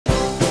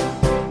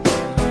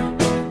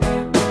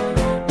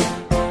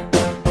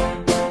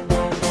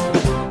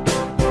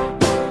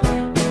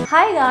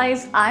Hi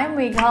guys, I am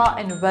Megha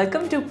and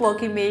welcome to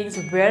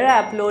Perkymegs, where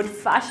I upload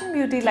fashion,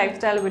 beauty,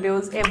 lifestyle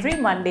videos every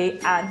Monday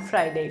and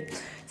Friday.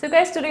 So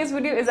guys, today's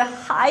video is a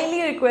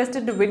highly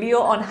requested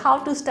video on how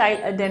to style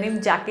a denim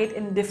jacket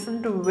in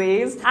different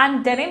ways,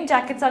 and denim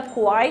jackets are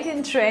quite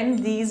in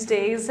trend these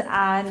days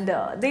and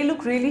they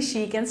look really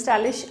chic and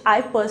stylish.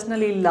 I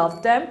personally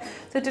love them.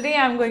 So today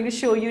I'm going to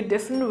show you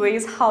different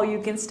ways how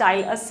you can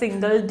style a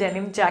single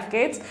denim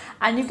jacket,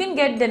 and you can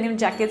get denim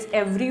jackets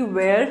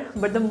everywhere,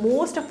 but the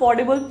most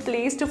affordable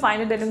place to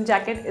find a denim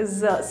jacket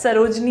is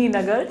Sarojini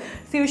Nagar.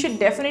 So you should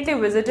definitely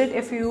visit it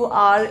if you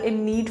are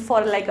in need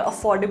for like an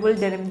affordable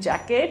denim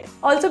jacket.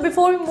 Also,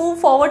 before we move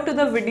forward to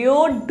the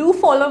video, do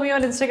follow me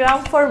on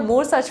Instagram for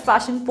more such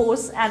fashion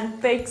posts and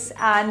pics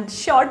and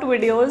short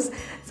videos.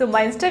 So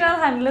my Instagram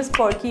handle is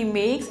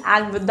Perkymegs,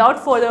 and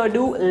without further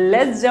ado,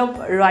 let's jump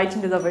right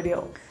into the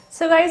video.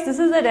 So guys, this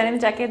is the denim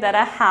jacket that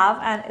I have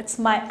and it's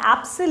my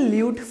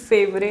absolute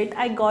favorite.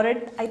 I got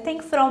it, I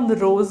think, from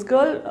Rose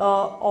Girl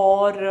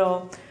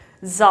or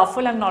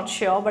Zaful, I'm not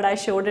sure, but I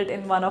showed it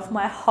in one of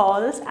my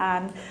hauls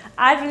and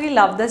I really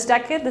love this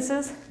jacket. This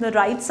is the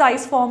right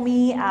size for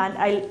me and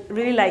I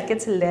really like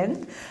its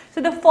length.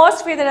 So the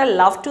first way that I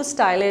love to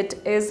style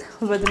it is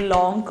with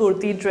long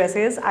kurti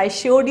dresses. I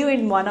showed you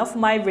in one of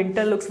my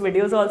winter looks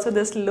videos also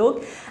this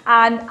look,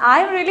 and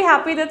I'm really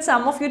happy that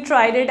some of you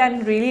tried it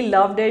and really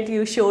loved it.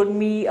 You showed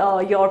me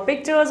your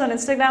pictures on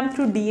Instagram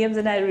through DMs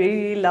and I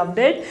really loved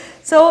it.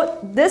 So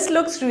this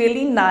looks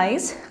really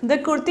nice. The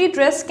kurti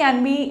dress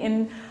can be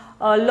in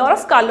a lot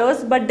of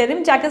colors, but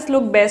denim jackets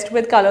look best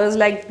with colors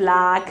like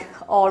black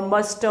or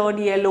mustard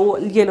yellow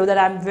that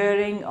I'm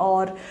wearing,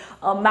 or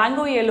a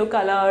mango yellow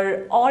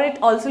color, or it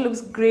also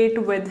looks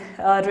great with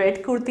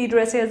red kurti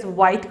dresses,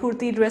 white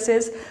kurti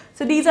dresses.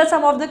 So these are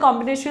some of the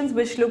combinations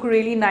which look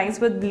really nice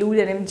with blue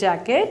denim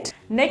jacket.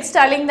 Next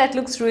styling that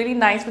looks really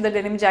nice with the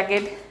denim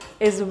jacket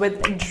is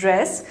with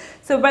dress.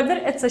 So whether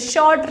it's a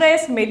short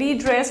dress, midi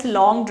dress,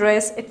 long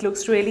dress, it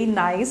looks really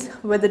nice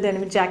with the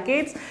denim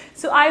jackets.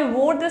 So I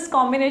wore this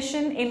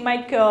combination in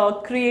my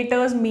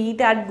creators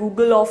meet at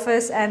Google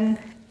office and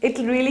it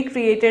really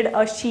created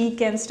a chic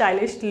and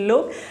stylish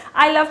look.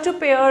 I love to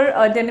pair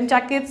denim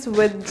jackets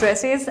with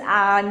dresses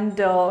and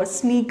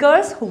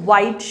sneakers,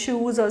 white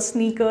shoes or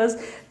sneakers.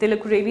 They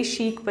look really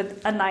chic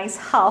with a nice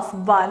half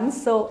bun.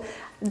 So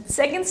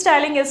second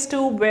styling is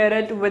to wear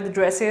it with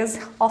dresses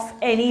of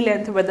any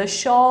length, whether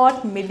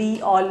short,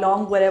 midi or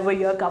long, wherever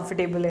you are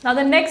comfortable in. Now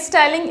the next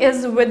styling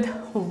is with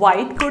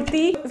white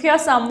kurti. If you are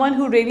someone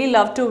who really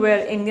love to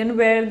wear Indian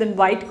wear, then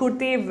white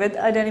kurti with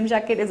a denim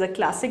jacket is a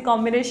classic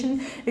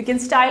combination. You can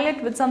style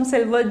it with some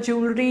silver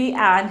jewelry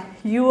and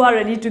you are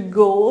ready to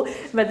go.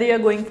 Whether you are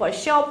going for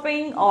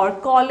shopping or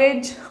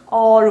college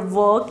or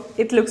work,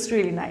 it looks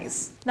really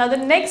nice. Now the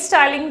next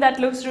styling that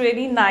looks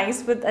really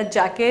nice with a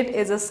jacket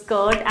is a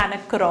skirt and a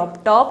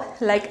crop top.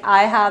 Like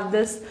I have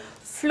this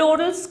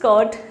floral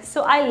skirt,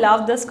 so I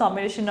love this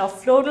combination of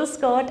floral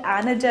skirt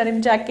and a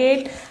denim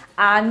jacket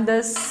and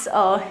this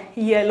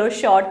yellow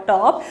short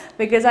top,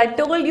 because I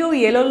told you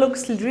yellow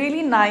looks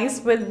really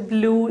nice with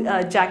blue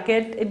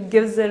jacket. It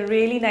gives a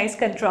really nice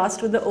contrast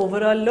to the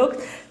overall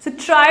look. So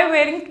try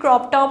wearing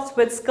crop tops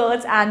with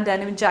skirts and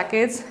denim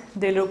jackets.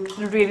 They look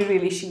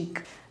really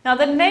chic. Now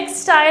the next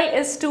style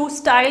is to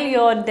style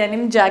your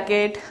denim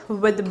jacket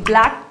with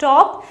black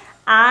top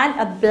and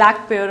a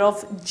black pair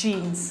of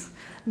jeans.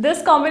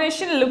 This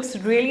combination looks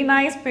really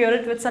nice. Pair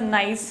it with some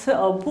nice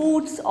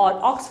boots or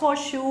Oxford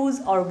shoes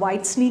or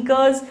white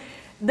sneakers.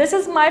 This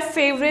is my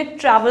favorite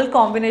travel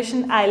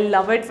combination. I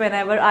love it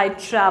whenever I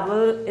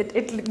travel.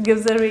 It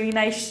gives a really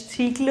nice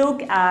chic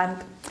look and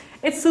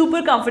it's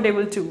super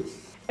comfortable too.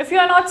 If you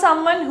are not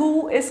someone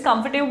who is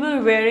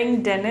comfortable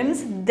wearing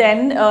denims,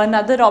 then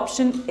another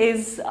option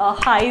is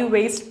high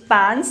waist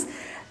pants.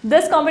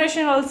 This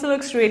combination also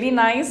looks really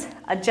nice.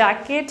 A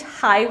jacket,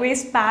 high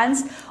waist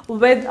pants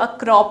with a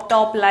crop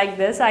top like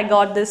this. I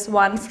got this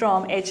one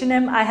from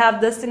H&M. I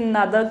have this in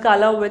another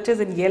color which is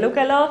in yellow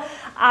color.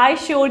 I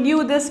showed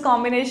you this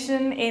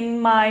combination in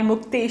my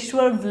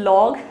Mukteshwar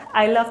vlog.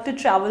 I love to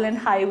travel in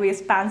high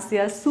waist pants. They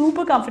are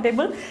super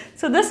comfortable.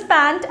 So this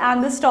pant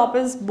and this top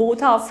is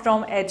both are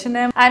from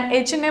H&M, and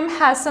H&M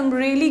has some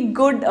really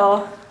good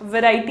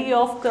variety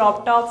of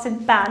crop tops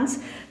and pants.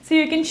 So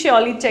you can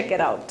surely check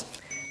it out.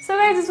 So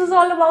guys, this was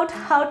all about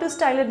how to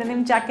style a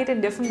denim jacket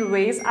in different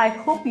ways. I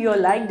hope you all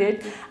liked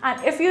it,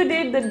 and if you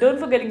did, then don't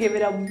forget to give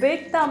it a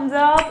big thumbs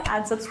up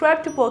and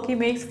subscribe to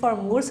Perkymegs for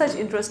more such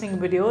interesting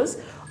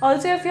videos.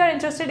 Also, if you are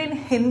interested in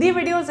Hindi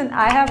videos, then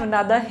I have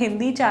another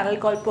Hindi channel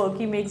called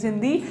Perkymegs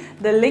Hindi.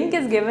 The link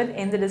is given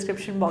in the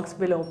description box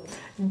below.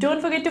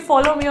 Don't forget to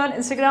follow me on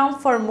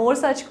Instagram for more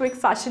such quick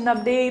fashion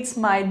updates,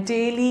 my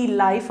daily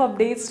life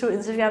updates through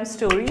Instagram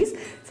stories.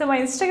 So my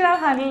Instagram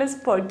handle is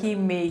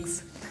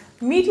Perkymegs.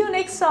 Meet you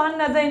next on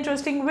another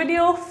interesting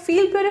video.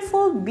 Feel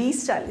beautiful, be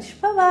stylish.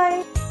 Bye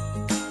bye.